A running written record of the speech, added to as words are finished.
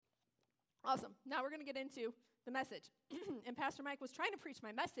Awesome. Now we're going to get into the message. And Pastor Mike was trying to preach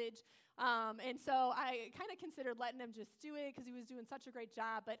my message, and so I kind of considered letting him just do it because he was doing such a great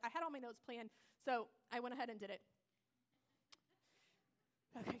job, but I had all my notes planned, so I went ahead and did it.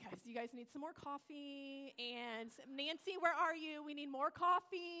 Okay, guys, you guys need some more coffee, and Nancy, where are you? We need more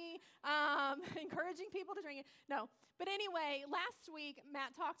coffee, encouraging people to drink it. No, but anyway, last week,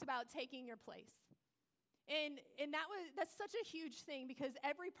 Matt talked about taking your place. And that's such a huge thing because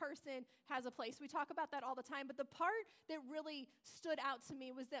every person has a place. We talk about that all the time, but the part that really stood out to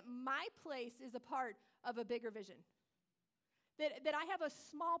me was that my place is a part of a bigger vision. That I have a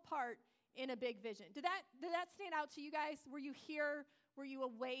small part in a big vision. Did that stand out to you guys? Were you here? Were you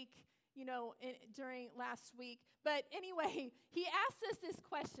awake, during last week? But anyway, he asked us this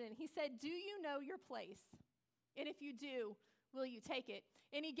question. He said, do you know your place? And if you do, will you take it?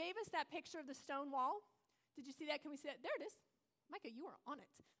 And he gave us that picture of the stone wall. Did you see that? Can we see that? There it is. Micah, you are on it.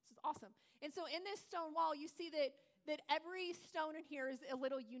 This is awesome. And so in this stone wall, you see that every stone in here is a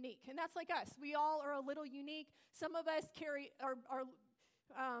little unique. And that's like us. We all are a little unique. Some of us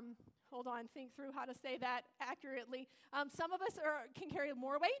think through how to say that accurately. Some of us can carry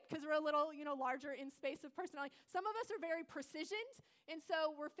more weight because we're a little, larger in space of personality. Some of us are very precisioned, and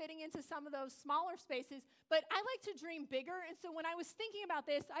so we're fitting into some of those smaller spaces. But I like to dream bigger, and so when I was thinking about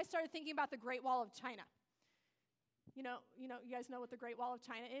this, I started thinking about the Great Wall of China. You guys know what the Great Wall of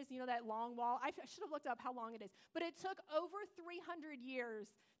China is? That long wall? I should have looked up how long it is. But it took over 300 years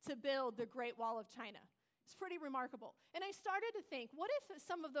to build the Great Wall of China. It's pretty remarkable. And I started to think, what if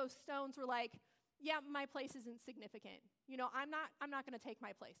some of those stones were like, yeah, my place isn't significant. I'm not going to take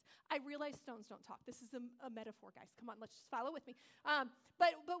my place. I realize stones don't talk. This is a metaphor, guys. Come on, let's just follow with me.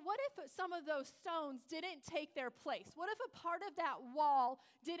 But what if some of those stones didn't take their place? What if a part of that wall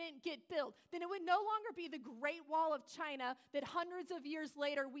didn't get built? Then it would no longer be the Great Wall of China that hundreds of years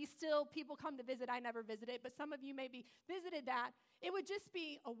later people come to visit. I never visited, but some of you maybe visited that. It would just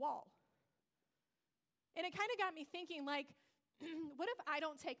be a wall. And it kind of got me thinking, like, what if I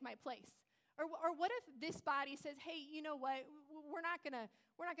don't take my place? Or what if this body says, hey, you know what? We're not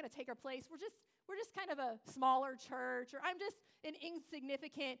gonna take our place. We're just kind of a smaller church, or I'm just an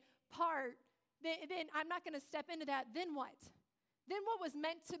insignificant part. Then I'm not gonna step into that. Then what? Then what was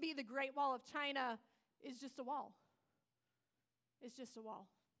meant to be the Great Wall of China is just a wall. It's just a wall.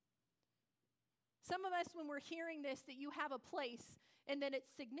 Some of us, when we're hearing this, that you have a place and that it's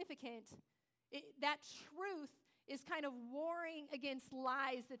significant, that truth is kind of warring against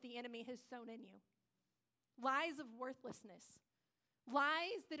lies that the enemy has sown in you. Lies of worthlessness.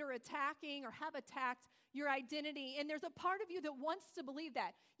 Lies that are attacking or have attacked your identity. And there's a part of you that wants to believe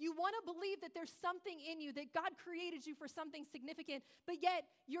that. You want to believe that there's something in you, that God created you for something significant, but yet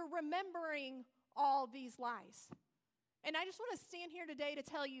you're remembering all these lies. And I just want to stand here today to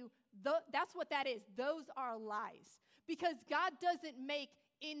tell you that's what that is. Those are lies. Because God doesn't make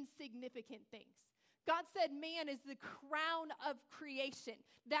insignificant things. God said man is the crown of creation.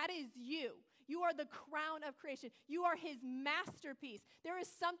 That is you. You are the crown of creation. You are his masterpiece. There is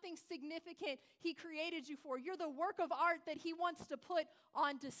something significant he created you for. You're the work of art that he wants to put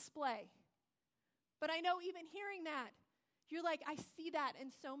on display. But I know even hearing that, you're like, I see that in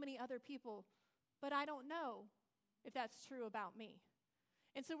so many other people, but I don't know if that's true about me.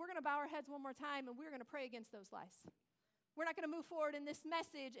 And so we're going to bow our heads one more time, and we're going to pray against those lies. We're not going to move forward in this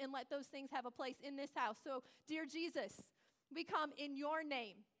message and let those things have a place in this house. So, dear Jesus, we come in your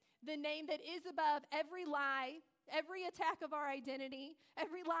name, the name that is above every lie, every attack of our identity,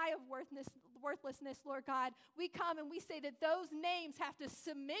 every lie of worthlessness, Lord God. We come and we say that those names have to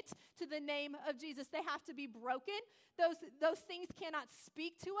submit to the name of Jesus. They have to be broken. Those things cannot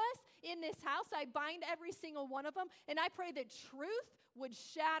speak to us in this house. I bind every single one of them, and I pray that truth would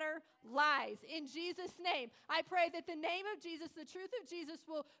shatter lies. In Jesus' name, I pray that the name of Jesus, the truth of Jesus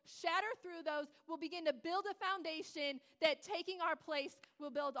will shatter through those, will begin to build a foundation that taking our place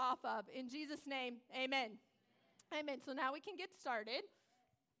will build off of. In Jesus' name, amen. Amen. So now we can get started.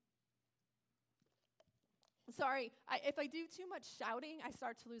 Sorry, if I do too much shouting, I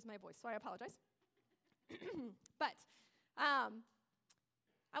start to lose my voice, so I apologize. But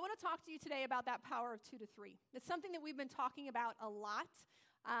I want to talk to you today about that power of 2 to 3. It's something that we've been talking about a lot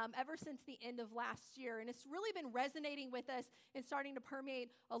ever since the end of last year. And it's really been resonating with us and starting to permeate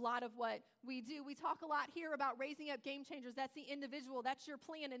a lot of what we do. We talk a lot here about raising up game changers. That's the individual. That's your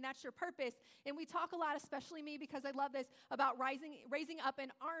plan and that's your purpose. And we talk a lot, especially me, because I love this, about raising up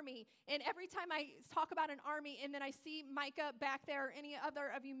an army. And every time I talk about an army and then I see Micah back there, or any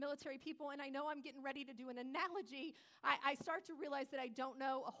other of you military people, and I know I'm getting ready to do an analogy, I start to realize that I don't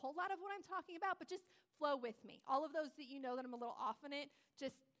know a whole lot of what I'm talking about, but just flow with me. All of those that you know that I'm a little off in it,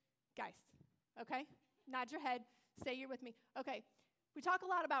 just, guys, nod your head, say you're with me. Okay, we talk a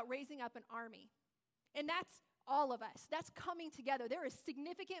lot about raising up an army, and that's all of us. That's coming together. There is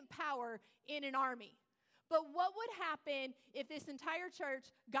significant power in an army. But what would happen if this entire church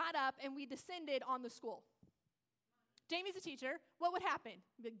got up and we descended on the school? Jamie's a teacher. What would happen?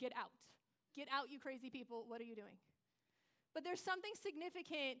 Get out. Get out, you crazy people. What are you doing? But there's something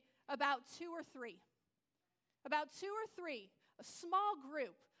significant about two or three. About two or three, a small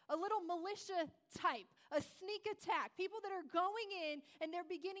group, a little militia type, a sneak attack, people that are going in and they're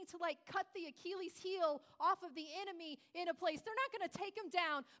beginning to cut the Achilles heel off of the enemy in a place. They're not going to take them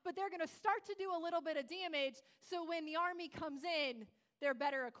down, but they're going to start to do a little bit of damage so when the army comes in, they're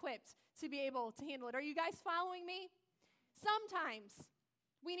better equipped to be able to handle it. Are you guys following me? Sometimes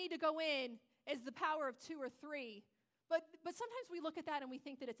we need to go in as the power of two or three, but sometimes we look at that and we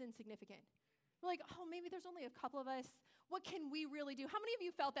think that it's insignificant. We're like, oh, maybe there's only a couple of us. What can we really do? How many of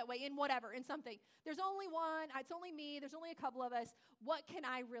you felt that way in whatever, in something? There's only one. It's only me. There's only a couple of us. What can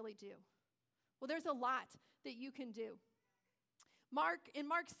I really do? Well, there's a lot that you can do. In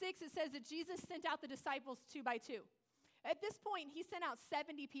Mark 6, it says that Jesus sent out the disciples 2 by 2. At this point, he sent out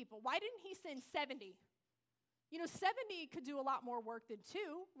 70 people. Why didn't he send 70? 70 could do a lot more work than 2,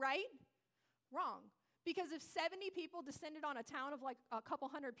 right? Wrong. Because if 70 people descended on a town of a couple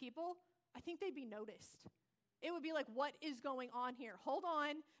hundred people, I think they'd be noticed. It would be like, what is going on here? Hold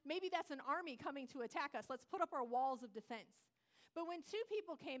on. Maybe that's an army coming to attack us. Let's put up our walls of defense. But when 2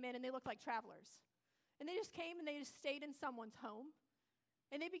 people came in and they looked like travelers, and they just came and they just stayed in someone's home,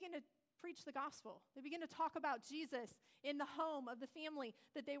 and they began to preach the gospel. They began to talk about Jesus in the home of the family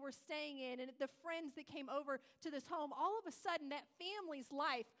that they were staying in and the friends that came over to this home. All of a sudden, that family's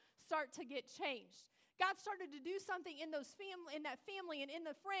life start to get changed. God started to do something in that family and in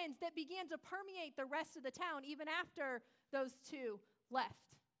the friends that began to permeate the rest of the town even after those 2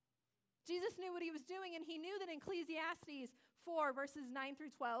 left. Jesus knew what he was doing, and he knew that in Ecclesiastes 4, verses 9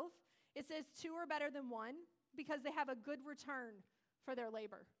 through 12, it says 2 are better than 1 because they have a good return for their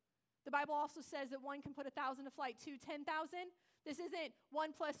labor. The Bible also says that 1 can put 1,000 to flight, 2, 10,000. This isn't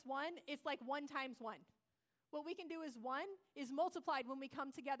 1 plus 1, it's like 1 times 1. What we can do as 1 is multiplied when we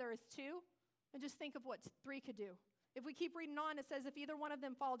come together as 2. And just think of what 3 could do. If we keep reading on, it says, if either one of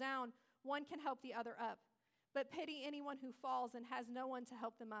them fall down, 1 can help the other up. But pity anyone who falls and has no one to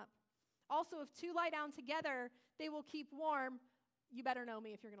help them up. Also, if 2 lie down together, they will keep warm. You better know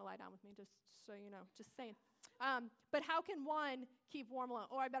me if you're going to lie down with me, just so you know. Just saying. But how can 1 keep warm alone?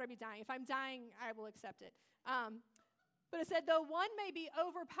 Oh, I better be dying. If I'm dying, I will accept it. But it said, though 1 may be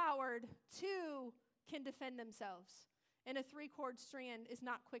overpowered, 2 can defend themselves. And a 3-cord strand is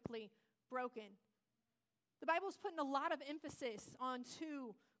not quickly broken. The Bible is putting a lot of emphasis on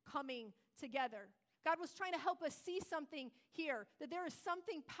 2 coming together. God was trying to help us see something here, that there is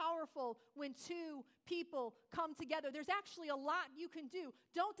something powerful when 2 people come together. There's actually a lot you can do.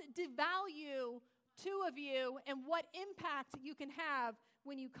 Don't devalue 2 of you and what impact you can have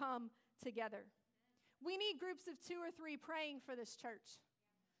when you come together. We need groups of 2 or 3 praying for this church.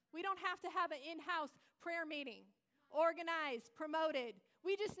 We don't have to have an in-house prayer meeting, organized, promoted.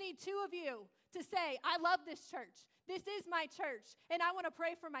 We just need 2 of you to say, I love this church. This is my church, and I want to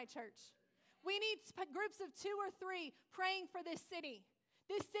pray for my church. We need groups of 2 or 3 praying for this city.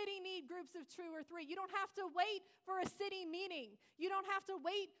 This city needs groups of 2 or 3. You don't have to wait for a city meeting. You don't have to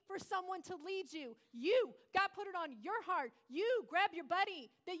wait for someone to lead you. God put it on your heart. You grab your buddy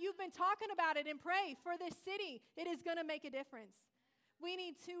that you've been talking about it and pray for this city. It is going to make a difference. We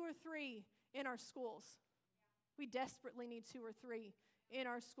need 2 or 3 in our schools. We desperately need 2 or 3 in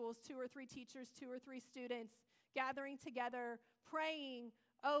our schools, 2 or 3 teachers, 2 or 3 students gathering together, praying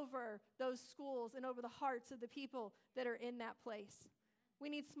over those schools and over the hearts of the people that are in that place. We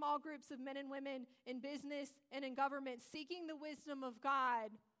need small groups of men and women in business and in government seeking the wisdom of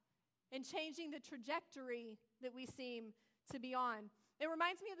God and changing the trajectory that we seem to be on. It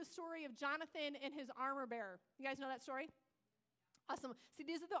reminds me of the story of Jonathan and his armor bearer. You guys know that story? Awesome. See,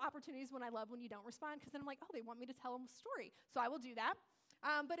 these are the opportunities when I love when you don't respond, because then I'm like, oh, they want me to tell them a story. So I will do that.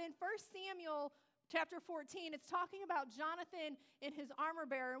 But in 1 Samuel chapter 14, it's talking about Jonathan and his armor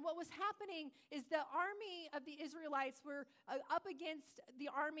bearer. And what was happening is the army of the Israelites were up against the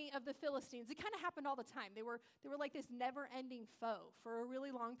army of the Philistines. It kind of happened all the time. They were like this never-ending foe for a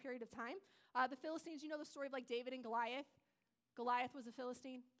really long period of time. The Philistines, you know the story of like David and Goliath? Goliath was a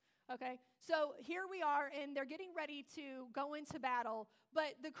Philistine. Okay, so here we are, and they're getting ready to go into battle.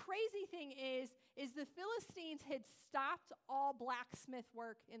 But the crazy thing is the Philistines had stopped all blacksmith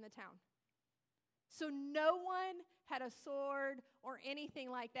work in the town. So no one had a sword or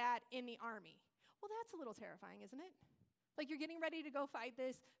anything like that in the army. Well, that's a little terrifying, isn't it? Like, you're getting ready to go fight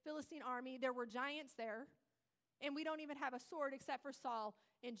this Philistine army. There were giants there, and we don't even have a sword except for Saul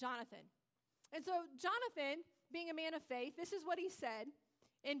and Jonathan. And so Jonathan, being a man of faith, this is what he said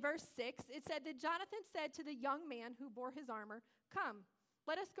in verse 6. It said that Jonathan said to the young man who bore his armor, "Come,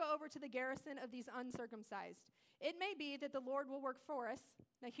 let us go over to the garrison of these uncircumcised. It may be that the Lord will work for us."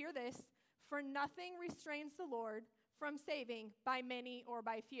 Now hear this. "For nothing restrains the Lord from saving by many or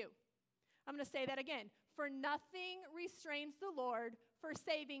by few." I'm going to say that again. "For nothing restrains the Lord for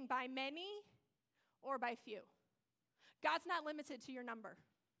saving by many or by few." God's not limited to your number.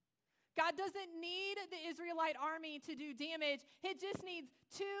 God doesn't need the Israelite army to do damage. It just needs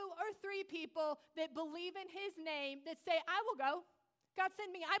 2 or 3 people that believe in his name, that say, "I will go. God,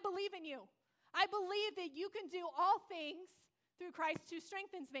 send me. I believe in you. I believe that you can do all things through Christ who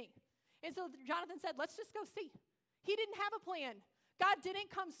strengthens me." And so Jonathan said, "Let's just go see." He didn't have a plan. God didn't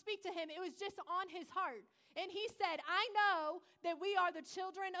come speak to him. It was just on his heart. And he said, "I know that we are the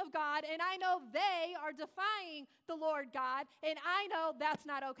children of God, and I know they are defying the Lord God, and I know that's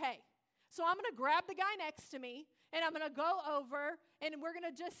not okay. So I'm going to grab the guy next to me, and I'm going to go over, and we're going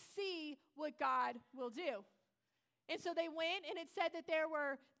to just see what God will do." And so they went, and it said that there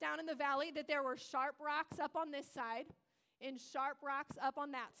were, down in the valley, that there were sharp rocks up on this side and sharp rocks up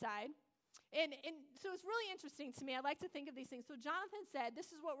on that side. And so it's really interesting to me. I like to think of these things. So Jonathan said,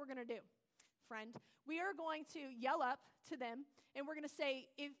 "This is what we're going to do, friend. We are going to yell up to them, and we're going to say,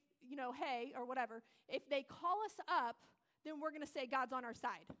 if, hey, or whatever. If they call us up, then we're going to say God's on our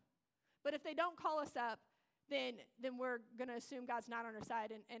side. But if they don't call us up, then we're going to assume God's not on our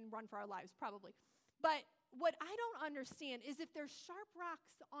side and run for our lives, probably." But what I don't understand is, if there's sharp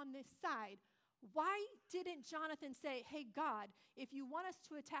rocks on this side, why didn't Jonathan say, "Hey, God, if you want us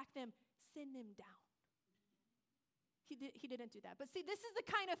to attack them, send them down"? He didn't do that. But see, this is the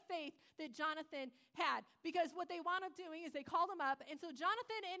kind of faith that Jonathan had, because what they wound up doing is they called him up, and so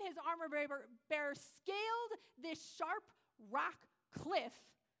Jonathan and his armor bearer scaled this sharp rock cliff,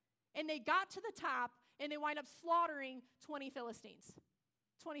 and they got to the top, and they wind up slaughtering 20 Philistines.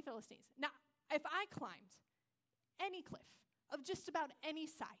 20 Philistines. Now, if I climbed any cliff of just about any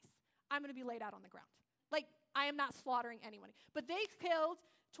size, I'm going to be laid out on the ground. Like, I am not slaughtering anyone. But they killed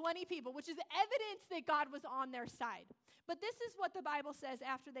 20 people, which is evidence that God was on their side. But this is what the Bible says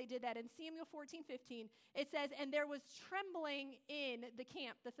after they did that. In Samuel 14:15, it says, "And there was trembling in the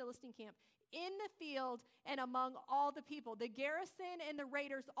camp," the Philistine camp, "in the field and among all the people. The garrison and the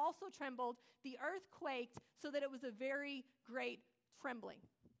raiders also trembled. The earth quaked, so that it was a very great trembling."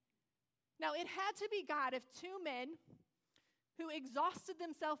 Now, it had to be God if 2 men who exhausted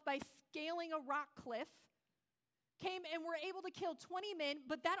themselves by scaling a rock cliff came and were able to kill 20 men,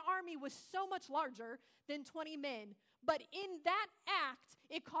 but that army was so much larger than 20 men. But in that act,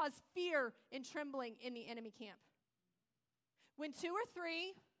 it caused fear and trembling in the enemy camp. When 2 or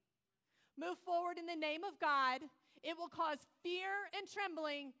 3 move forward in the name of God, it will cause fear and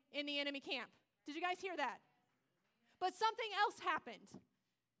trembling in the enemy camp. Did you guys hear that? But something else happened.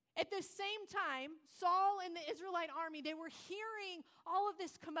 At the same time, Saul and the Israelite army, they were hearing all of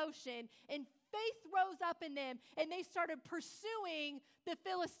this commotion, and faith rose up in them, and they started pursuing the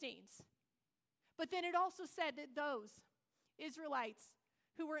Philistines. But then it also said that those Israelites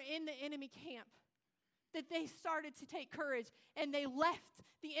who were in the enemy camp, that they started to take courage, and they left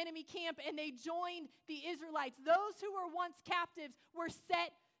the enemy camp, and they joined the Israelites. Those who were once captives were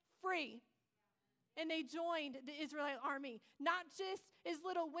set free. And they joined the Israelite army. Not just as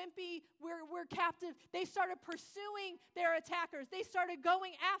little wimpy, we're captive. They started pursuing their attackers. They started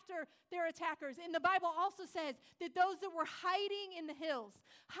going after their attackers. And the Bible also says that those that were hiding in the hills,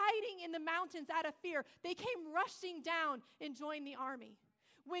 hiding in the mountains out of fear, they came rushing down and joined the army.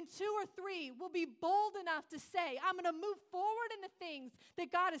 When 2 or 3 will be bold enough to say, "I'm going to move forward in the things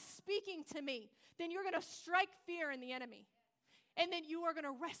that God is speaking to me," then you're going to strike fear in the enemy. And then you are going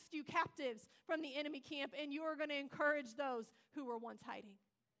to rescue captives from the enemy camp, and you are going to encourage those who were once hiding.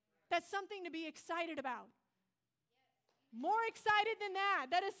 That's something to be excited about. More excited than that.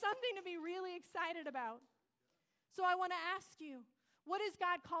 That is something to be really excited about. So I want to ask you, what is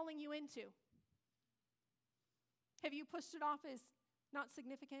God calling you into? Have you pushed it off as not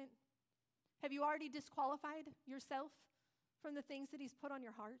significant? Have you already disqualified yourself from the things that he's put on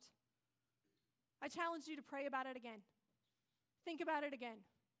your heart? I challenge you to pray about it again. Think about it again.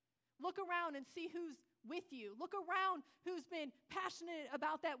 Look around and see who's with you. Look around who's been passionate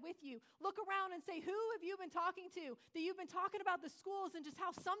about that with you. Look around and say, who have you been talking to that you've been talking about the schools and just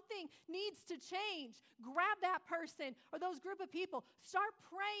how something needs to change? Grab that person or those group of people. Start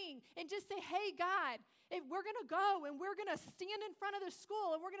praying and just say, hey, God, if we're going to go and we're going to stand in front of the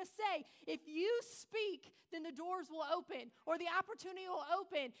school and we're going to say, if you speak, then the doors will open or the opportunity will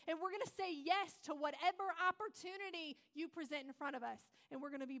open. And we're going to say yes to whatever opportunity you present in front of us. And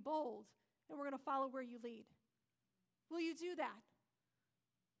we're going to be bold. And we're going to follow where you lead. Will you do that?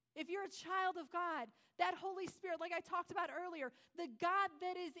 If you're a child of God, that Holy Spirit, like I talked about earlier, the God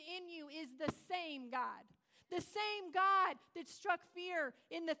that is in you is the same God. The same God that struck fear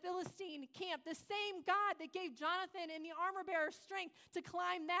in the Philistine camp. The same God that gave Jonathan and the armor bearer strength to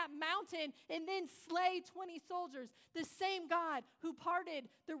climb that mountain and then slay 20 soldiers. The same God who parted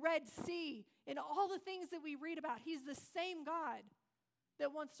the Red Sea and all the things that we read about. He's the same God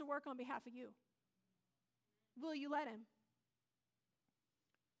that wants to work on behalf of you. Will you let him?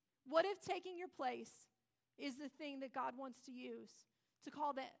 What if taking your place is the thing that God wants to use to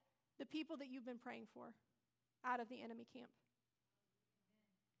call the people that you've been praying for out of the enemy camp?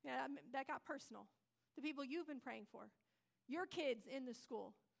 Yeah, that got personal. The people you've been praying for. Your kids in the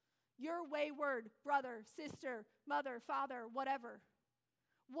school. Your wayward brother, sister, mother, father, whatever.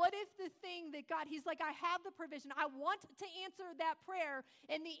 What if the thing that God, he's like, I have the provision. I want to answer that prayer.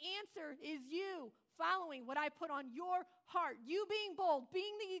 And the answer is you following what I put on your heart. You being bold,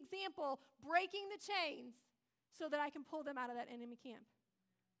 being the example, breaking the chains so that I can pull them out of that enemy camp.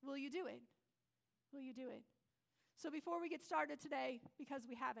 Will you do it? Will you do it? So before we get started today, because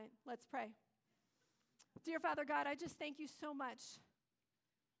we haven't, let's pray. Dear Father God, I just thank you so much.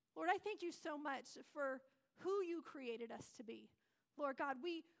 Lord, I thank you so much for who you created us to be. Lord God,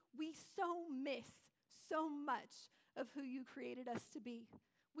 we so miss so much of who you created us to be.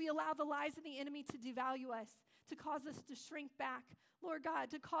 We allow the lies of the enemy to devalue us, to cause us to shrink back. Lord God,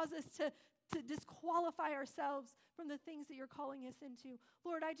 to cause us to disqualify ourselves from the things that you're calling us into.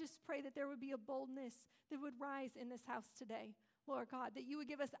 Lord, I just pray that there would be a boldness that would rise in this house today. Lord God, that you would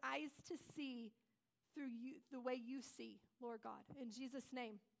give us eyes to see through you, the way you see, Lord God. In Jesus'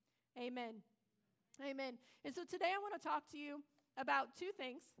 name, amen. Amen. And so today I want to talk to you about two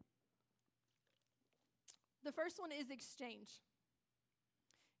things. The first one is exchange.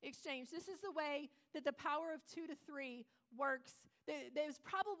 Exchange. This is the way that the power of 2 to 3 works. That has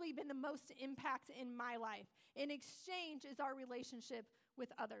probably been the most impact in my life. And exchange is our relationship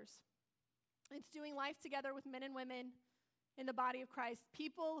with others. It's doing life together with men and women in the body of Christ.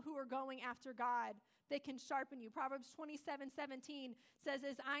 People who are going after God that can sharpen you. Proverbs 27:17 says,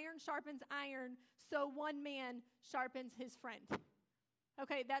 as iron sharpens iron, so one man sharpens his friend.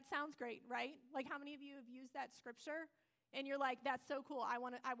 Okay, that sounds great, right? Like how many of you have used that scripture? And you're like, that's so cool, I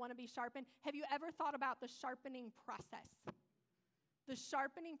want to be sharpened. Have you ever thought about the sharpening process? The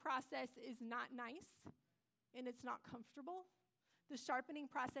sharpening process is not nice, and it's not comfortable. The sharpening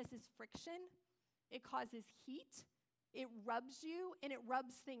process is friction. It causes heat. It rubs you, and it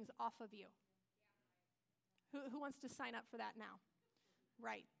rubs things off of you. Who wants to sign up for that now?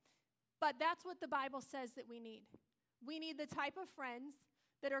 Right. But that's what the Bible says that we need. We need the type of friends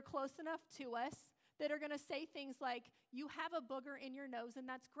that are close enough to us that are going to say things like, you have a booger in your nose and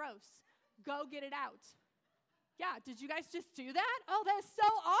that's gross. Go get it out. Yeah, did you guys just do that? Oh, that's so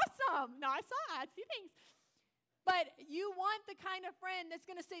awesome. No, I saw that. I see things. But you want the kind of friend that's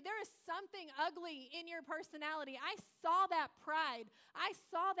going to say, there is something ugly in your personality. I saw that pride. I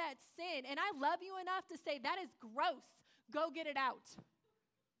saw that sin. And I love you enough to say, that is gross. Go get it out.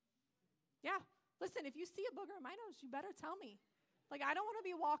 Yeah. Listen, if you see a booger in my nose, you better tell me. Like, I don't want to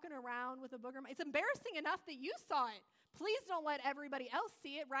be walking around with a booger. It's embarrassing enough that you saw it. Please don't let everybody else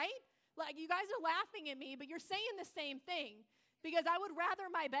see it, right? Like, you guys are laughing at me, but you're saying the same thing. Because I would rather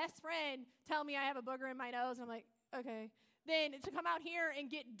my best friend tell me I have a booger in my nose, and I'm like, okay, than to come out here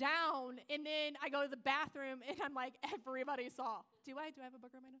and get down, and then I go to the bathroom, and I'm like, everybody saw. Do I have a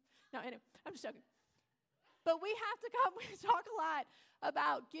booger in my nose? No, anyway, I'm just joking. But we have to we talk a lot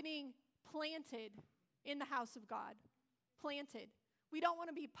about getting planted in the house of God. Planted. We don't want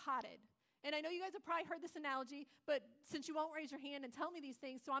to be potted. And I know you guys have probably heard this analogy, but since you won't raise your hand and tell me these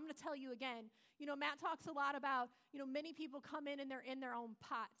things, so I'm going to tell you again. You know, Matt talks a lot about, many people come in and they're in their own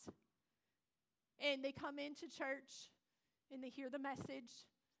pot. And they come into church and they hear the message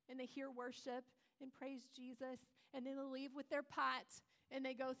and they hear worship and praise Jesus, and then they leave with their pot and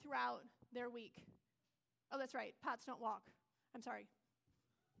they go throughout their week. Oh, that's right. Pots don't walk. I'm sorry.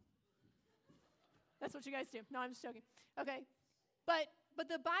 That's what you guys do. No, I'm just joking. Okay. But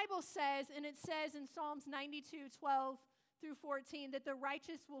the Bible says, and it says in Psalms 92:12 through 14, that the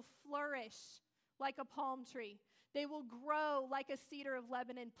righteous will flourish like a palm tree. They will grow like a cedar of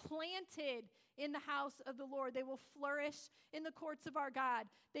Lebanon, planted in the house of the Lord. They will flourish in the courts of our God.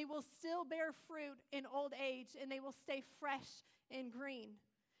 They will still bear fruit in old age, and they will stay fresh and green.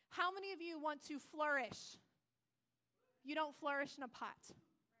 How many of you want to flourish? You don't flourish in a pot.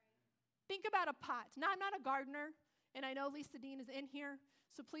 Think about a pot. Now, I'm not a gardener, and I know Lisa Dean is in here,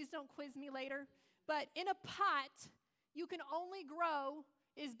 so please don't quiz me later. But in a pot, you can only grow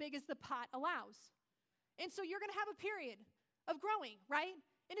as big as the pot allows. And so you're going to have a period of growing, right?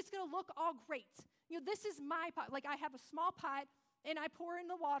 And it's going to look all great. This is my pot. Like, I have a small pot, and I pour in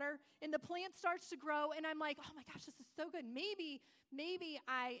the water, and the plant starts to grow, and I'm like, oh my gosh, this is so good. Maybe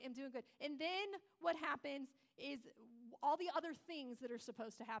I am doing good. And then what happens is all the other things that are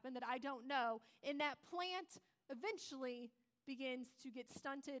supposed to happen that I don't know, and that plant eventually begins to get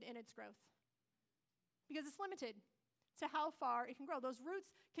stunted in its growth because it's limited to how far it can grow. Those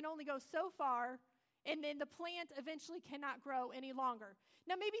roots can only go so far, and then the plant eventually cannot grow any longer.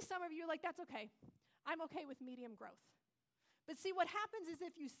 Now, maybe some of you are like, that's okay. I'm okay with medium growth. But see, what happens is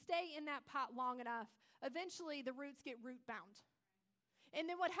if you stay in that pot long enough, eventually the roots get root bound. And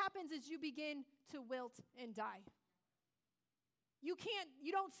then what happens is you begin to wilt and die. You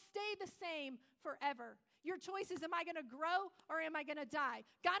don't stay the same forever. Your choice is, am I going to grow or am I going to die?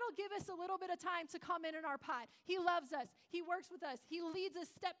 God will give us a little bit of time to come in our pot. He loves us. He works with us. He leads us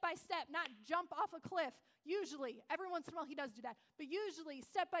step by step, not jump off a cliff. Usually, every once in a while he does do that, but usually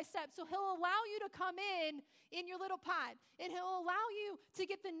step by step. So he'll allow you to come in your little pot, and he'll allow you to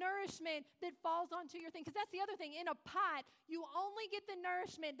get the nourishment that falls onto your thing. Because that's the other thing. In a pot, you only get the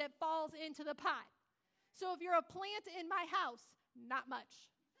nourishment that falls into the pot. So if you're a plant in my house, not much.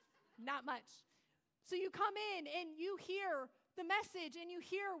 Not much. So you come in and you hear the message and you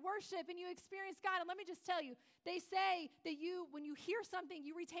hear worship and you experience God. And let me just tell you, they say that when you hear something,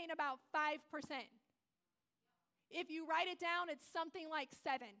 you retain about 5%. If you write it down, it's something like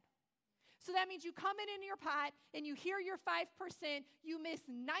 7. So that means you come in your pot and you hear your 5%, you miss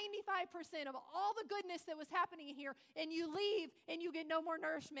 95% of all the goodness that was happening here, and you leave and you get no more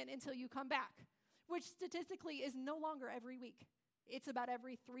nourishment until you come back, which statistically is no longer every week. It's about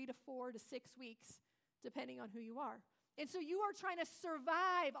every 3 to 4 to 6 weeks, depending on who you are. And so you are trying to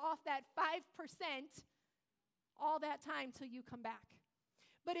survive off that 5% all that time till you come back.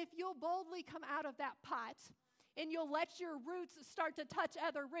 But if you'll boldly come out of that pot and you'll let your roots start to touch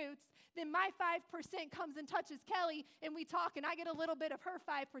other roots, then my 5% comes and touches Kelly, and we talk, and I get a little bit of her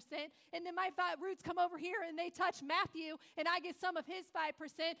 5%, and then my roots come over here, and they touch Matthew, and I get some of his 5%,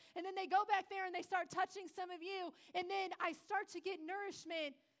 and then they go back there, and they start touching some of you, and then I start to get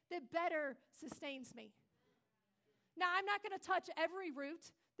nourishment that better sustains me. Now, I'm not going to touch every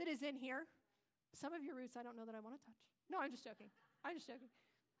root that is in here. Some of your roots I don't know that I want to touch. No, I'm just joking.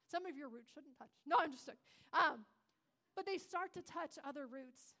 Some of your roots shouldn't touch. No, I'm just joking. But they start to touch other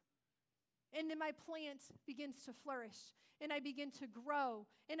roots. And then my plant begins to flourish. And I begin to grow.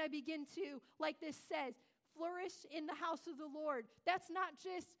 And I begin to, like this says, flourish in the house of the Lord. That's not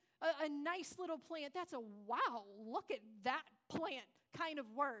just a nice little plant. That's a wow, look at that plant kind of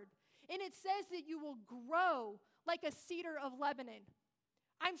word. And it says that you will grow like a cedar of Lebanon.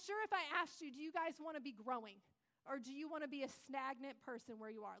 I'm sure if I asked you, do you guys want to be growing? Or do you want to be a stagnant person where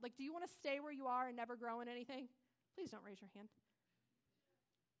you are? Like, do you want to stay where you are and never grow in anything? Please don't raise your hand.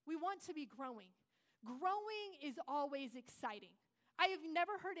 We want to be growing. Growing is always exciting. I have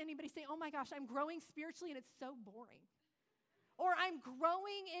never heard anybody say, oh my gosh, I'm growing spiritually and it's so boring. Or I'm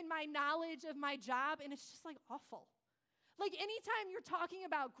growing in my knowledge of my job and it's just like awful. Like anytime you're talking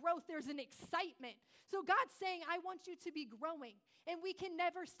about growth, there's an excitement. So God's saying, I want you to be growing, and we can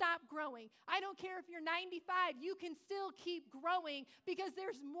never stop growing. I don't care if you're 95, you can still keep growing because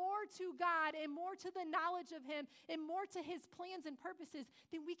there's more to God and more to the knowledge of him and more to his plans and purposes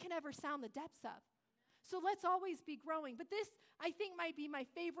than we can ever sound the depths of. So let's always be growing. But this, I think, might be my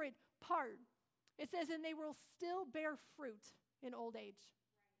favorite part. It says, and they will still bear fruit in old age.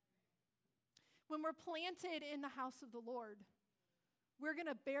 When we're planted in the house of the Lord, we're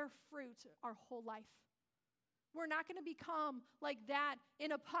going to bear fruit our whole life. We're not going to become like that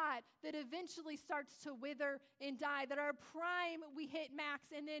in a pot that eventually starts to wither and die, that our prime we hit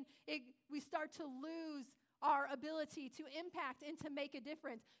max, and then we start to lose our ability to impact and to make a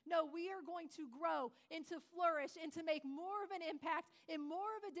difference. No, we are going to grow and to flourish and to make more of an impact and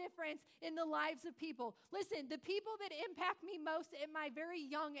more of a difference in the lives of people. Listen, the people that impact me most at my very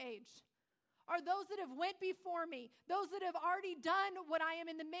young age are those that have went before me, those that have already done what I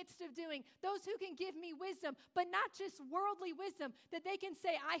am in the midst of doing, those who can give me wisdom, but not just worldly wisdom, that they can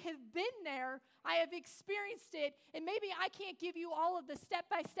say, I have been there, I have experienced it, and maybe I can't give you all of the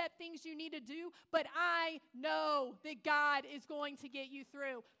step-by-step things you need to do, but I know that God is going to get you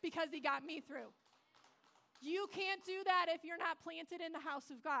through because he got me through. You can't do that if you're not planted in the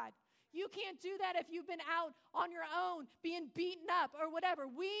house of God. You can't do that if you've been out on your own, being beaten up or whatever.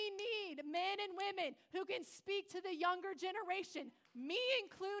 We need men and women who can speak to the younger generation, me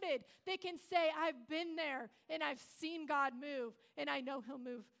included, that can say, I've been there and I've seen God move and I know he'll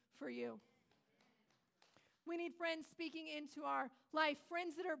move for you. We need friends speaking into our life,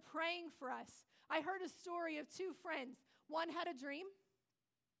 friends that are praying for us. I heard a story of two friends. One had a dream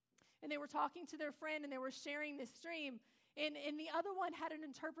and they were talking to their friend and they were sharing this dream. And the other one had an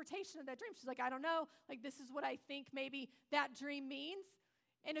interpretation of that dream. She's like, I don't know. Like, this is what I think maybe that dream means.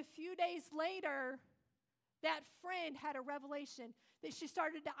 And a few days later, that friend had a revelation that she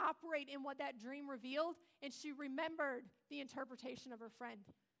started to operate in what that dream revealed. And she remembered the interpretation of her friend.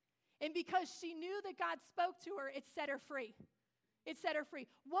 And because she knew that God spoke to her, it set her free. It set her free.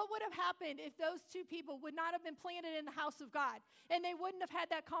 What would have happened if those two people would not have been planted in the house of God and they wouldn't have had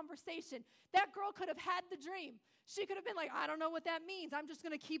that conversation? That girl could have had the dream. She could have been like, I don't know what that means. I'm just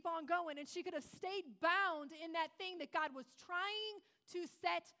going to keep on going. And she could have stayed bound in that thing that God was trying to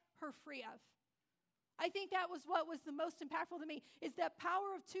set her free of. I think that was what was the most impactful to me, is that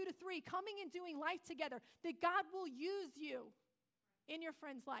power of 2 to 3, coming and doing life together, that God will use you in your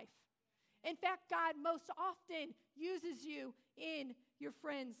friend's life. In fact, God most often uses you in your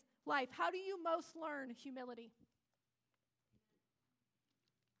friend's life. How do you most learn humility?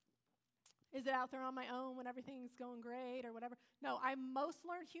 Is it out there on my own when everything's going great or whatever? No, I most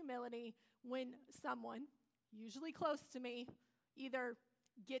learn humility when someone, usually close to me, either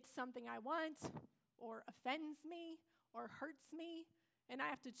gets something I want or offends me or hurts me, and I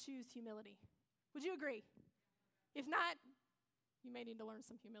have to choose humility. Would you agree? If not, you may need to learn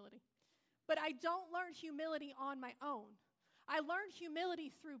some humility. But I don't learn humility on my own. I learn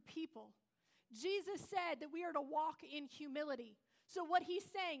humility through people. Jesus said that we are to walk in humility. So what he's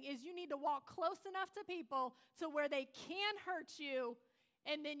saying is you need to walk close enough to people to where they can hurt you,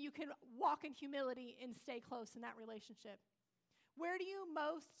 and then you can walk in humility and stay close in that relationship. Where do you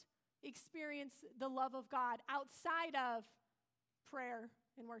most experience the love of God outside of prayer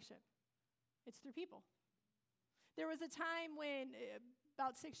and worship? It's through people. There was a time when,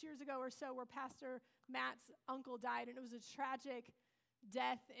 about 6 years ago or so, where Pastor Matt's uncle died, and it was a tragic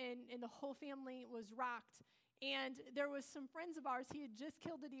death, and the whole family was rocked. And there was some friends of ours, he had just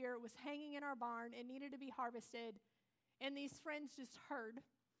killed a deer, it was hanging in our barn, and needed to be harvested. And these friends just heard.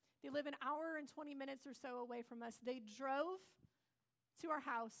 They live an hour and 20 minutes or so away from us. They drove to our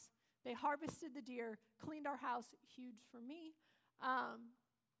house. They harvested the deer, cleaned our house, huge for me.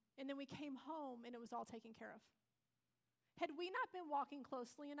 And then we came home, and it was all taken care of. Had we not been walking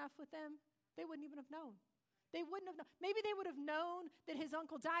closely enough with them, they wouldn't even have known. They wouldn't have known. Maybe they would have known that his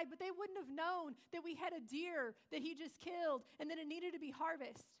uncle died, but they wouldn't have known that we had a deer that he just killed and that it needed to be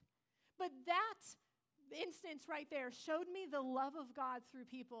harvested. But that instance right there showed me the love of God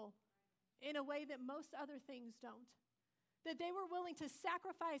through people in a way that most other things don't. That they were willing to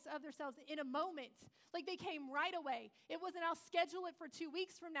sacrifice of themselves in a moment. Like they came right away. It wasn't, I'll schedule it for 2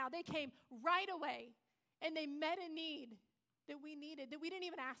 weeks from now. They came right away, and they met a need that we needed, that we didn't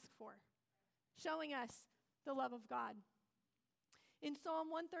even ask for, showing us the love of God. In Psalm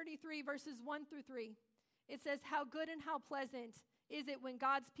 133, verses 1 through 3, it says, how good and how pleasant is it when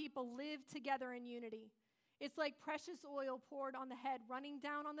God's people live together in unity. It's like precious oil poured on the head, running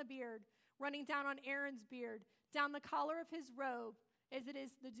down on the beard, running down on Aaron's beard, down the collar of his robe, as it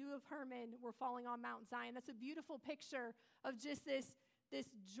is the dew of Hermon were falling on Mount Zion. That's a beautiful picture of just this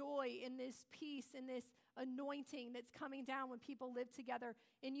joy and this peace and this anointing that's coming down when people live together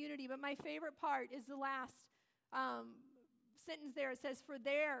in unity. But my favorite part is the last sentence there. It says, for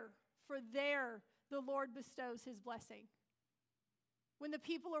there the Lord bestows his blessing. When the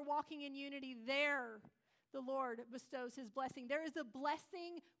people are walking in unity, there the Lord bestows his blessing. There is a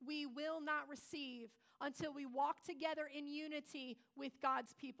blessing we will not receive until we walk together in unity with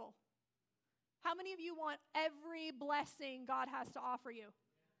God's people. How many of you want every blessing God has to offer you?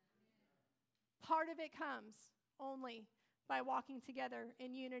 Part of it comes only by walking together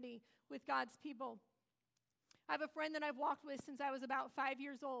in unity with God's people. I have a friend that I've walked with since I was about 5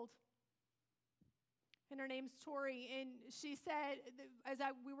 years old. and her name's Tori, and she said,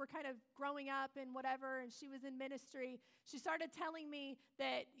 we were kind of growing up and whatever, and she was in ministry, she started telling me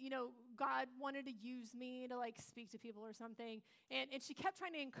that, God wanted to use me to like speak to people or something, and she kept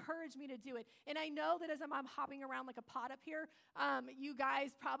trying to encourage me to do it. And I know that as I'm hopping around like a pot up here, you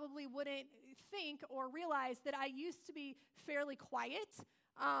guys probably wouldn't think or realize that I used to be fairly quiet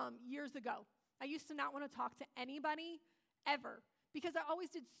years ago. I used to not want to talk to anybody ever, because I always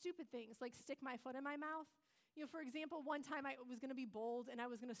did stupid things, like stick my foot in my mouth. For example, one time I was going to be bold, and I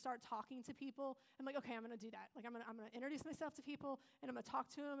was going to start talking to people. I'm like, okay, I'm going to do that. Like, I'm going to introduce myself to people, and I'm going to talk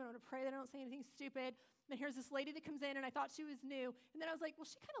to them, and I'm going to pray that I don't say anything stupid. And here's this lady that comes in, and I thought she was new. And then I was like, well,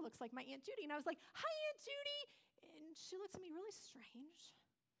 she kind of looks like my Aunt Judy. And I was like, hi, Aunt Judy. And she looks at me really strange.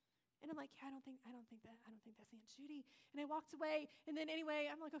 And I'm like, yeah, I don't think that's Aunt Judy. And I walked away, and then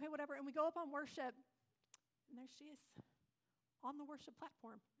anyway, I'm like, okay, whatever. And we go up on worship, and there she is, on the worship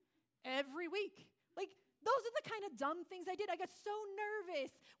platform every week. Like, those are the kind of dumb things I did. I got so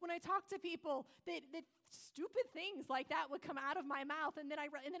nervous when I talked to people that stupid things like that would come out of my mouth. And then I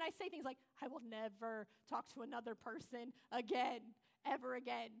say things like, I will never talk to another person again, ever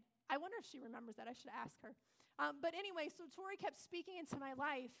again. I wonder if she remembers that. I should ask her. But anyway, so Tori kept speaking into my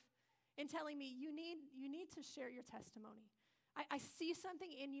life and telling me, you need to share your testimony. I see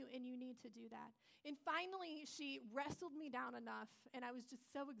something in you, and you need to do that. And finally, she wrestled me down enough, and I was just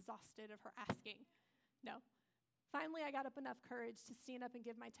so exhausted of her asking. No. Finally, I got up enough courage to stand up and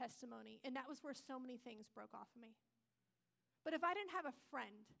give my testimony, and that was where so many things broke off of me. But if I didn't have a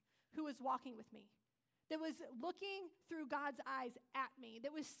friend who was walking with me, that was looking through God's eyes at me,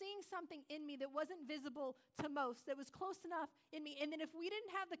 that was seeing something in me that wasn't visible to most, that was close enough in me, and then if we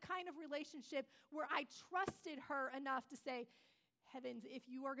didn't have the kind of relationship where I trusted her enough to say, heavens, if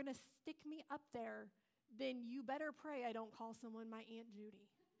you are going to stick me up there, then you better pray I don't call someone my Aunt Judy.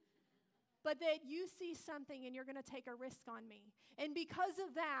 But that you see something and you're going to take a risk on me. And because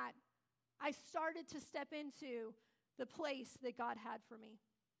of that, I started to step into the place that God had for me.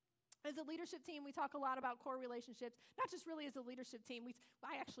 As a leadership team, we talk a lot about core relationships, not just really as a leadership team.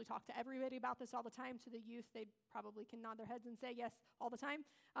 I actually talk to everybody about this all the time. To the youth, they probably can nod their heads and say yes all the time,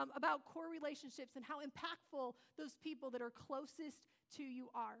 about core relationships and how impactful those people that are closest to you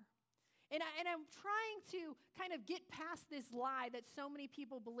are. And I'm trying to kind of get past this lie that so many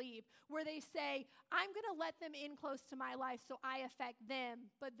people believe, where they say, I'm going to let them in close to my life so I affect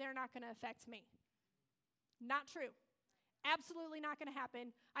them, but they're not going to affect me. Not true. Absolutely not going to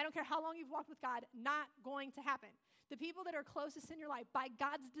happen. I don't care how long you've walked with God, not going to happen. The people that are closest in your life, by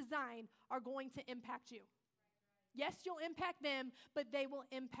God's design, are going to impact you. Yes, you'll impact them, but they will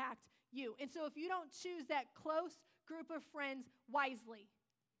impact you. And so if you don't choose that close group of friends wisely,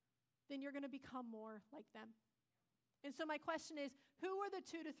 then you're going to become more like them. And so my question is, who are the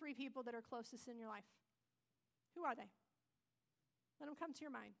 2 to 3 people that are closest in your life? Who are they? Let them come to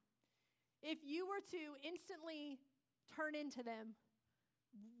your mind. If you were to instantly turn into them,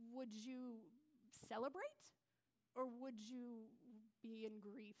 would you celebrate or would you be in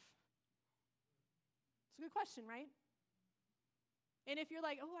grief? It's a good question, right? And if you're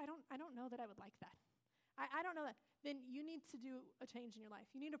like, oh, I don't know that I would like that. I don't know that. Then you need to do a change in your life.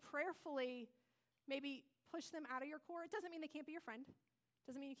 You need to prayerfully maybe push them out of your core. It doesn't mean they can't be your friend. It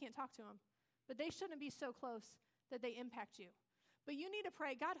doesn't mean you can't talk to them. But they shouldn't be so close that they impact you. But you need to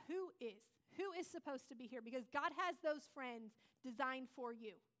pray, God, who is supposed to be here? Because God has those friends designed for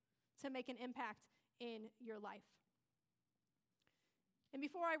you to make an impact in your life. And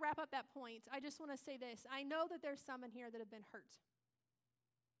before I wrap up that point, I just want to say this. I know that there's some in here that have been hurt.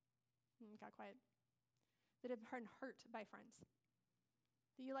 Got quiet. That have been hurt by friends.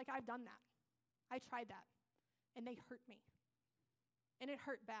 That you're like, I've done that. I tried that. And they hurt me. And it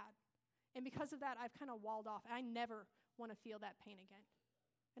hurt bad. And because of that, I've kind of walled off. I never want to feel that pain again.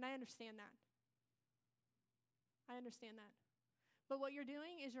 And I understand that. I understand that. But what you're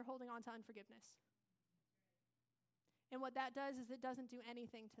doing is you're holding on to unforgiveness. And what that does is it doesn't do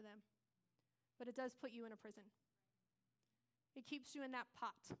anything to them. But it does put you in a prison. It keeps you in that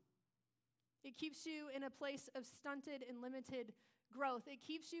pot. It keeps you in a place of stunted and limited growth. It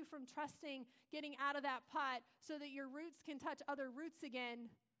keeps you from trusting getting out of that pot so that your roots can touch other roots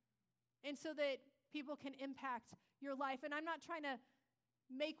again and so that people can impact your life. And I'm not trying to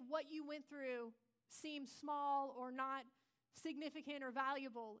make what you went through seem small or not significant or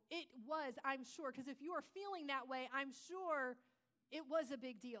valuable. It was, I'm sure, because if you are feeling that way, I'm sure it was a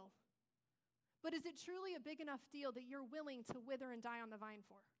big deal. But is it truly a big enough deal that you're willing to wither and die on the vine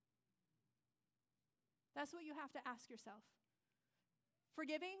for? That's what you have to ask yourself.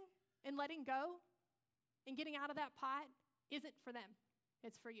 Forgiving and letting go and getting out of that pot isn't for them.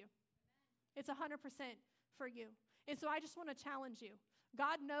 It's for you. It's 100% for you. And so I just want to challenge you.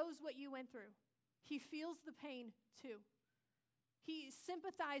 God knows what you went through. He feels the pain too. He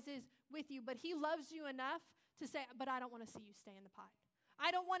sympathizes with you, but he loves you enough to say, but I don't want to see you stay in the pot.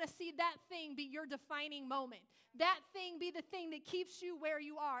 I don't want to see that thing be your defining moment. That thing be the thing that keeps you where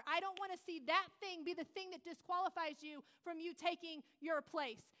you are. I don't want to see that thing be the thing that disqualifies you from you taking your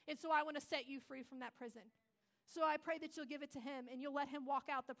place. And so I want to set you free from that prison. So I pray that you'll give it to him and you'll let him walk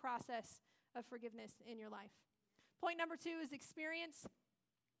out the process of forgiveness in your life. Point number 2 is experience.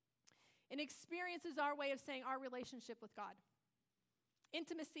 And experience is our way of saying our relationship with God.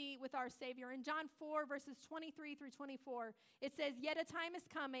 Intimacy with our Savior. In John 4, verses 23 through 24, it says, "Yet a time is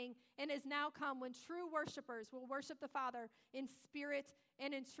coming and is now come when true worshipers will worship the Father in spirit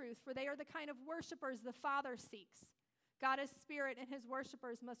and in truth, for they are the kind of worshipers the Father seeks. God is spirit, and his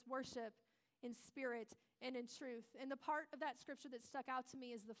worshipers must worship in spirit and in truth." And the part of that scripture that stuck out to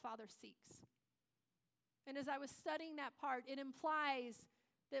me is the Father seeks. And as I was studying that part, it implies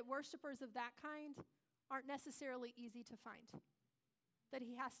that worshipers of that kind aren't necessarily easy to find, that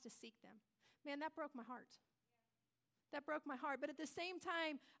he has to seek them. Man, that broke my heart. That broke my heart. But at the same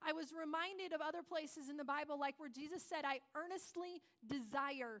time, I was reminded of other places in the Bible, like where Jesus said, "I earnestly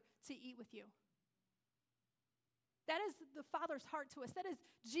desire to eat with you." That is the Father's heart to us. That is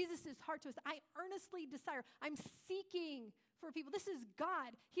Jesus' heart to us. I earnestly desire. I'm seeking for people. This is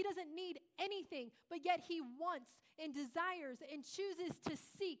God. He doesn't need anything, but yet he wants and desires and chooses to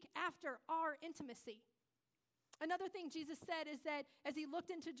seek after our intimacy. Another thing Jesus said is that as he looked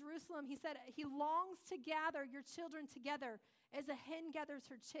into Jerusalem, he said he longs to gather your children together as a hen gathers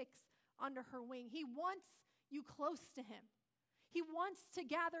her chicks under her wing. He wants you close to him. He wants to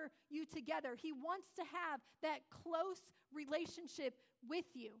gather you together. He wants to have that close relationship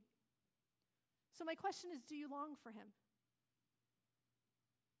with you. So my question is, do you long for him?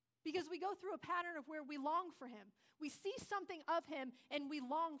 Because we go through a pattern of where we long for him. We see something of him and we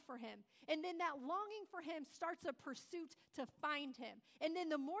long for him. And then that longing for him starts a pursuit to find him. And then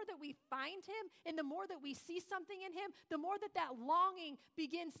the more that we find him and the more that we see something in him, the more that that longing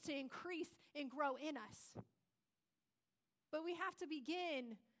begins to increase and grow in us. But we have to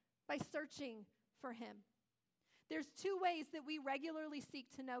begin by searching for him. There's 2 ways that we regularly seek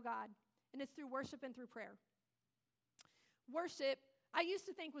to know God, and it's through worship and through prayer. Worship, I used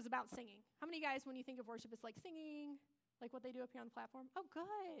to think was about singing. How many guys, when you think of worship, it's like singing, like what they do up here on the platform? Oh,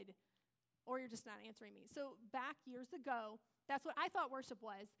 good. Or you're just not answering me. So back years ago, that's what I thought worship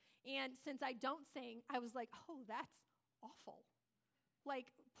was. And since I don't sing, I was like, oh, that's awful.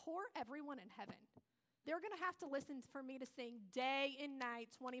 Like, poor everyone in heaven. They're going to have to listen for me to sing day and night,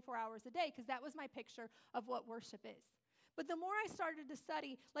 24 hours a day, because that was my picture of what worship is. But the more I started to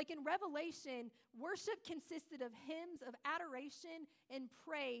study, like in Revelation, worship consisted of hymns of adoration and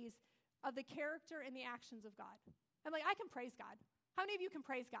praise of the character and the actions of God. I'm like, I can praise God. How many of you can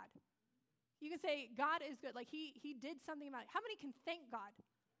praise God? You can say, God is good. Like he did something about it. How many can thank God?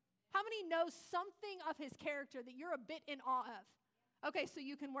 How many know something of his character that you're a bit in awe of? Okay, so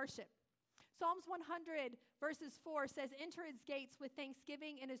you can worship. Psalms 100 verses 4 says, "Enter his gates with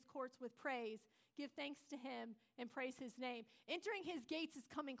thanksgiving and his courts with praise. Give thanks to him and praise his name." Entering his gates is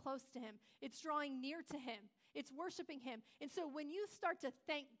coming close to him. It's drawing near to him. It's worshiping him. And so when you start to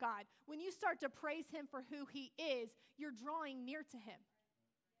thank God, when you start to praise him for who he is, you're drawing near to him.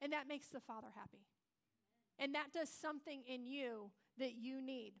 And that makes the Father happy. And that does something in you that you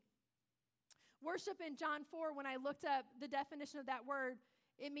need. Worship in John 4, when I looked up the definition of that word,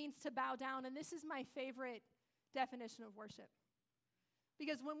 it means to bow down. And this is my favorite definition of worship.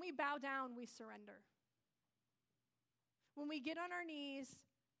 Because when we bow down, we surrender. When we get on our knees,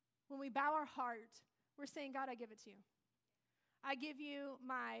 when we bow our heart, we're saying, God, I give it to you. I give you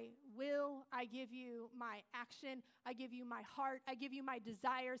my will. I give you my action. I give you my heart. I give you my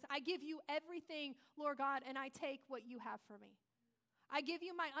desires. I give you everything, Lord God, and I take what you have for me. I give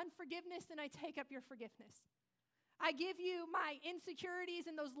you my unforgiveness, and I take up your forgiveness. I give you my insecurities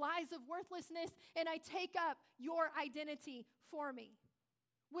and those lies of worthlessness, and I take up your identity for me.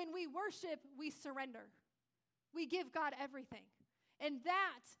 When we worship, we surrender. We give God everything. And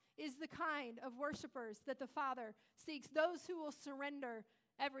that is the kind of worshipers that the Father seeks, those who will surrender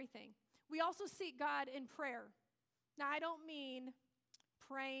everything. We also seek God in prayer. Now, I don't mean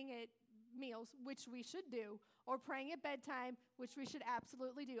praying at meals, which we should do, or praying at bedtime, which we should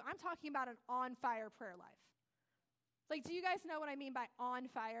absolutely do. I'm talking about an on-fire prayer life. Like, do you guys know what I mean by on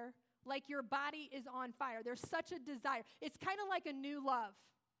fire? Like your body is on fire. There's such a desire. It's kind of like a new love.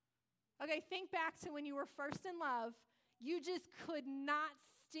 Okay, think back to when you were first in love. You just could not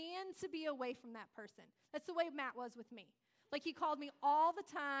stand to be away from that person. That's the way Matt was with me. Like he called me all the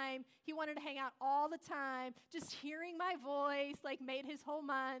time. He wanted to hang out all the time. Just hearing my voice like made his whole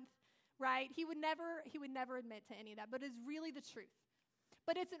month, right? He would never admit to any of that, but it's really the truth.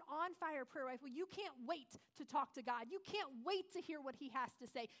 But it's an on-fire prayer life where you can't wait to talk to God. You can't wait to hear what he has to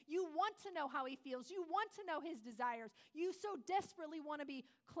say. You want to know how he feels. You want to know his desires. You so desperately want to be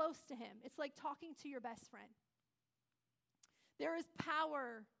close to him. It's like talking to your best friend. There is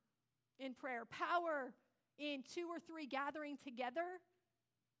power in prayer, power in 2 or 3 gathering together,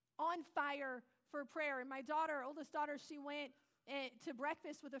 on fire for prayer. And my daughter, oldest daughter, she went to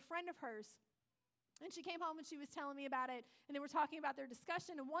breakfast with a friend of hers. And she came home and she was telling me about it. And they were talking about their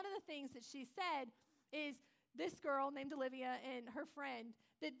discussion. And one of the things that she said is this girl named Olivia and her friend,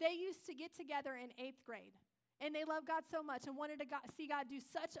 that they used to get together in 8th grade. And they loved God so much and wanted to see God do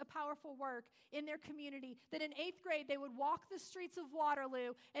such a powerful work in their community that in 8th grade, they would walk the streets of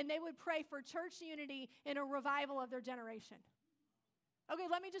Waterloo and they would pray for church unity and a revival of their generation. Okay,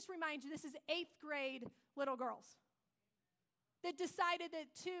 let me just remind you, this is 8th grade little girls that decided that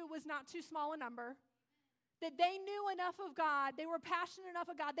 2 was not too small a number, that they knew enough of God, they were passionate enough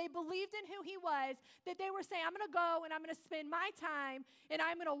of God, they believed in who he was, that they were saying, I'm going to go and I'm going to spend my time and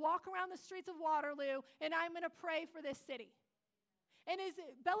I'm going to walk around the streets of Waterloo and I'm going to pray for this city. And as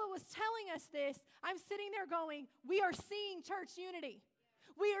Bella was telling us this, I'm sitting there going, we are seeing church unity.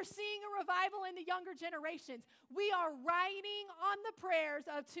 We are seeing a revival in the younger generations. We are riding on the prayers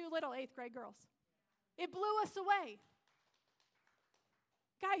of 2 little 8th grade girls. It blew us away.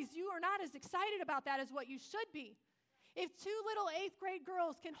 Guys, you are not as excited about that as what you should be. If 2 little 8th grade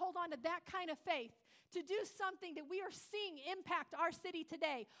girls can hold on to that kind of faith to do something that we are seeing impact our city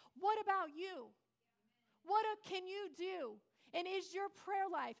today, what about you? What can you do? And is your prayer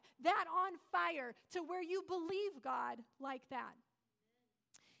life that on fire to where you believe God like that?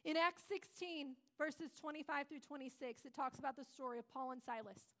 In Acts 16, verses 25 through 26, it talks about the story of Paul and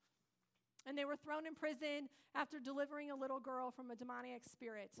Silas. And they were thrown in prison after delivering a little girl from a demoniac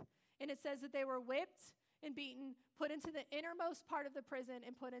spirit. And it says that they were whipped and beaten, put into the innermost part of the prison,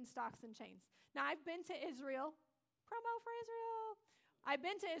 and put in stocks and chains. Now, I've been to Israel. Promo for Israel. I've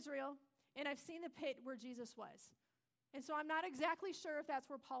been to Israel, and I've seen the pit where Jesus was. And so I'm not exactly sure if that's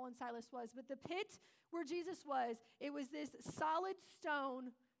where Paul and Silas was, but the pit where Jesus was, it was this solid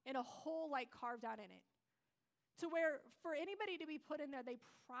stone and a hole like carved out in it. To where for anybody to be put in there, they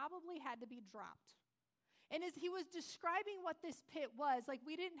probably had to be dropped. And as he was describing what this pit was, like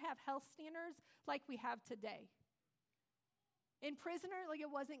we didn't have health standards like we have today. In prisoner, like it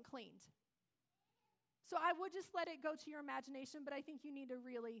wasn't cleaned. So I would just let it go to your imagination, but I think you need to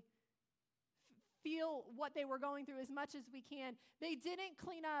really feel what they were going through as much as we can. They didn't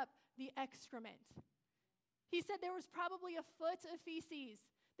clean up the excrement. He said there was probably a foot of feces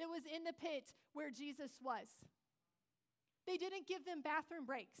that was in the pit where Jesus was. They didn't give them bathroom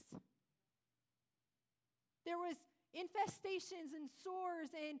breaks. There was infestations and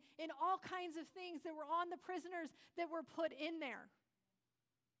sores and all kinds of things that were on the prisoners that were put in there.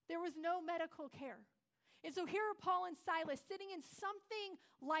 There was no medical care. And so here are Paul and Silas sitting in something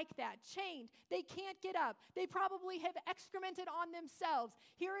like that, chained. They can't get up. They probably have excremented on themselves.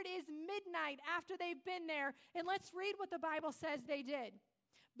 Here it is midnight after they've been there, and let's read what the Bible says they did.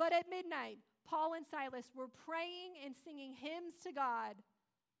 But at midnight, Paul and Silas were praying and singing hymns to God,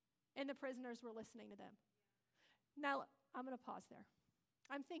 and the prisoners were listening to them. Now, I'm going to pause there.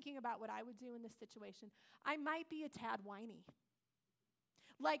 I'm thinking about what I would do in this situation. I might be a tad whiny.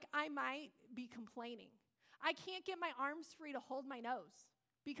 Like, I might be complaining. I can't get my arms free to hold my nose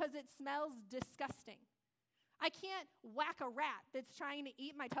because it smells disgusting. I can't whack a rat that's trying to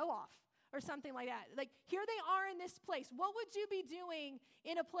eat my toe off or something like that. Like, here they are in this place. What would you be doing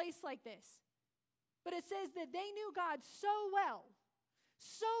in a place like this? But it says that they knew God so well,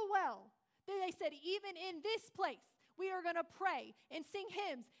 that they said, even in this place, we are going to pray and sing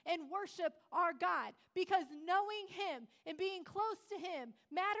hymns and worship our God, because knowing him and being close to him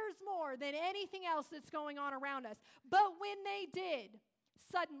matters more than anything else that's going on around us. But when they did,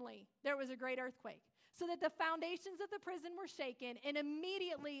 suddenly there was a great earthquake, so that the foundations of the prison were shaken, and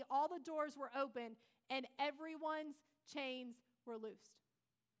immediately all the doors were open and everyone's chains were loosed.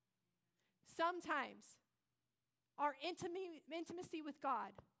 Sometimes our intimacy with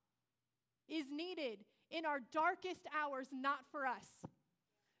God is needed in our darkest hours, not for us.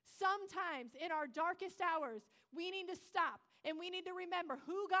 Sometimes in our darkest hours, we need to stop and we need to remember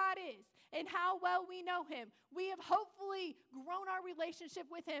who God is and how well we know him. We have hopefully grown our relationship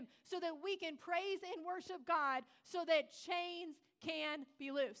with him so that we can praise and worship God so that chains can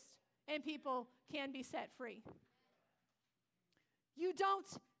be loosed and people can be set free. You don't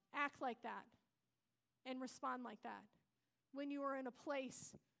act like that and respond like that when you are in a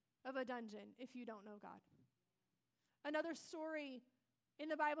place of a dungeon if you don't know God. Another story in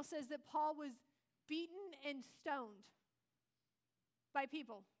the Bible says that Paul was beaten and stoned by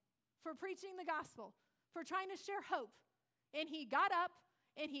people for preaching the gospel, for trying to share hope. And he got up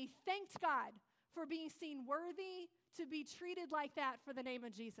and he thanked God for being seen worthy to be treated like that for the name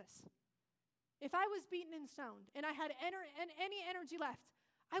of Jesus. If I was beaten and stoned and I had any energy left,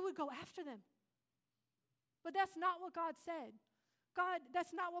 I would go after them. But that's not what God said.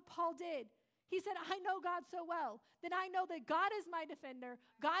 That's not what Paul did. He said, I know God so well that I know that God is my defender.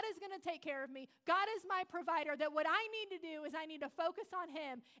 God is going to take care of me. God is my provider, that what I need to do is I need to focus on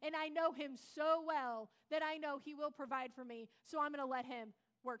him, and I know him so well that I know he will provide for me, so I'm going to let him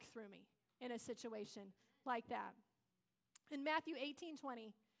work through me in a situation like that. In Matthew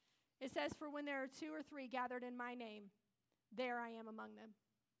 18:20, it says, for when there are 2 or 3 gathered in my name, there I am among them.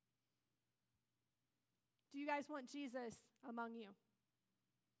 Do you guys want Jesus among you?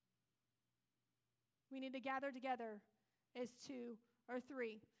 We need to gather together as 2 or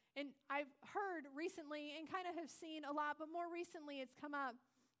 3. And I've heard recently and kind of have seen a lot, but more recently it's come up.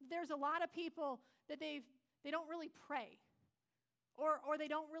 There's a lot of people that they don't really pray, or they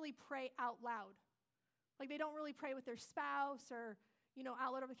don't really pray out loud. Like they don't really pray with their spouse or,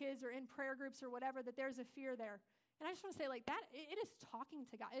 out loud with kids or in prayer groups or whatever, that there's a fear there. And I just want to say, like, that, it is talking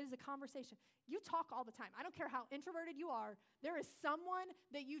to God. It is a conversation. You talk all the time. I don't care how introverted you are. There is someone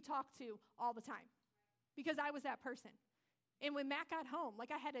that you talk to all the time. Because I was that person. And when Matt got home,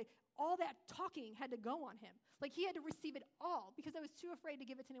 like all that talking had to go on him. Like he had to receive it all because I was too afraid to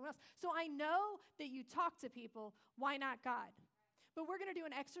give it to anyone else. So I know that you talk to people. Why not God? But we're going to do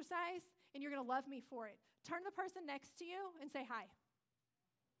an exercise, and you're going to love me for it. Turn to the person next to you and say hi.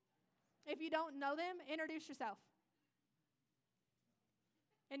 If you don't know them, introduce yourself.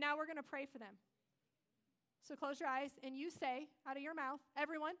 And now we're going to pray for them. So close your eyes, and you say out of your mouth,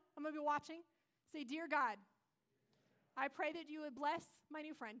 everyone, I'm going to be watching. Say, dear God, I pray that you would bless my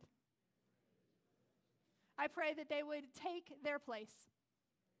new friend. I pray that they would take their place.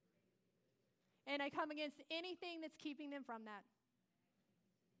 And I come against anything that's keeping them from that.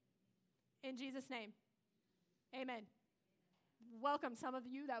 In Jesus' name, amen. Welcome, some of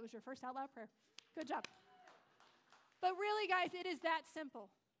you. That was your first out loud prayer. Good job. But really, guys, it is that simple.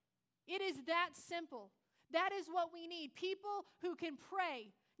 It is that simple. That is what we need. People who can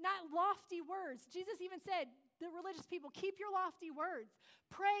pray. Not lofty words. Jesus even said, the religious people, keep your lofty words.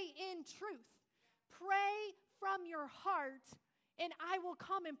 Pray in truth. Pray from your heart, and I will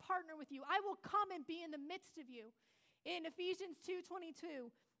come and partner with you. I will come and be in the midst of you. In Ephesians 2:22,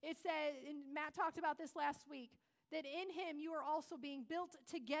 it says, and Matt talked about this last week, that in him you are also being built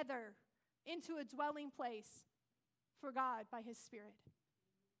together into a dwelling place for God by his Spirit.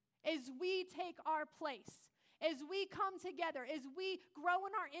 As we take our place, as we come together, as we grow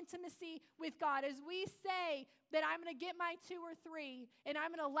in our intimacy with God, as we say that I'm going to get my 2 or 3 and I'm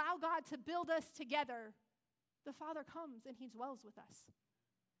going to allow God to build us together, the Father comes and he dwells with us.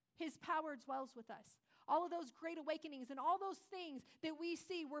 His power dwells with us. All of those great awakenings and all those things that we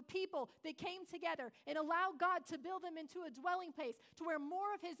see were people that came together and allowed God to build them into a dwelling place to where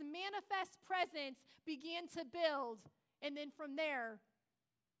more of his manifest presence began to build. And then from there,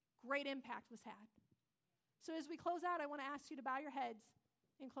 great impact was had. So as we close out, I want to ask you to bow your heads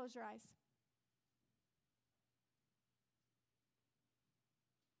and close your eyes.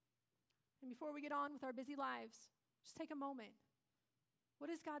 And before we get on with our busy lives, just take a moment. What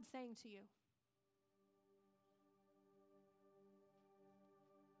is God saying to you?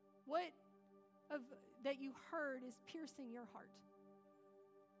 What that you heard is piercing your heart?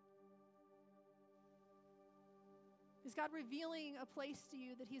 Is God revealing a place to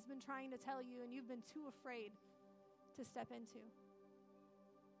you that he's been trying to tell you and you've been too afraid to step into?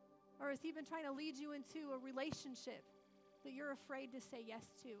 Or has he been trying to lead you into a relationship that you're afraid to say yes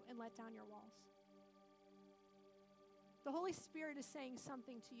to and let down your walls? The Holy Spirit is saying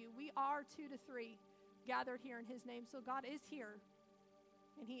something to you. We are 2 to 3 gathered here in his name, so God is here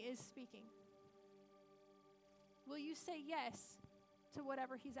and he is speaking. Will you say yes to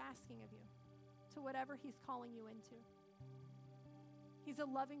whatever he's asking of you? To whatever he's calling you into? He's a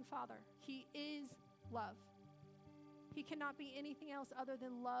loving Father. He is love. He cannot be anything else other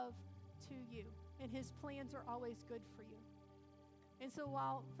than love to you. And his plans are always good for you. And so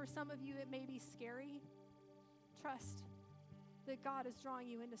while for some of you it may be scary, trust that God is drawing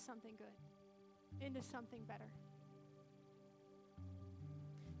you into something good, into something better.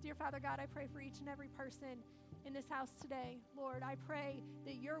 Dear Father God, I pray for each and every person in this house today. Lord, I pray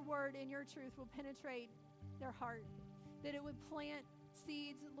that your word and your truth will penetrate their heart, that it would plant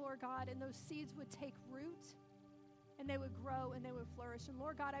seeds, Lord God, and those seeds would take root, and they would grow and they would flourish. And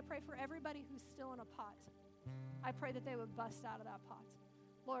Lord God, I pray for everybody who's still in a pot. I pray that they would bust out of that pot.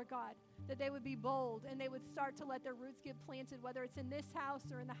 Lord God, that they would be bold and they would start to let their roots get planted, whether it's in this house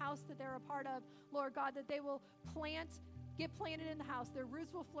or in the house that they're a part of. Lord God, that they will get planted in the house. Their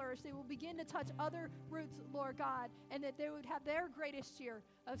roots will flourish. They will begin to touch other roots, Lord God, and that they would have their greatest year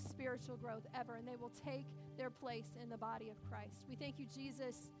of spiritual growth ever, and they will take their place in the body of Christ. We thank you,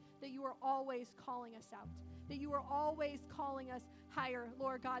 Jesus, that you are always calling us out, that you are always calling us higher,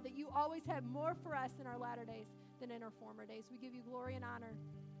 Lord God, that you always have more for us in our latter days than in our former days. We give you glory and honor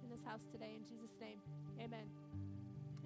in this house today. In Jesus' name, amen.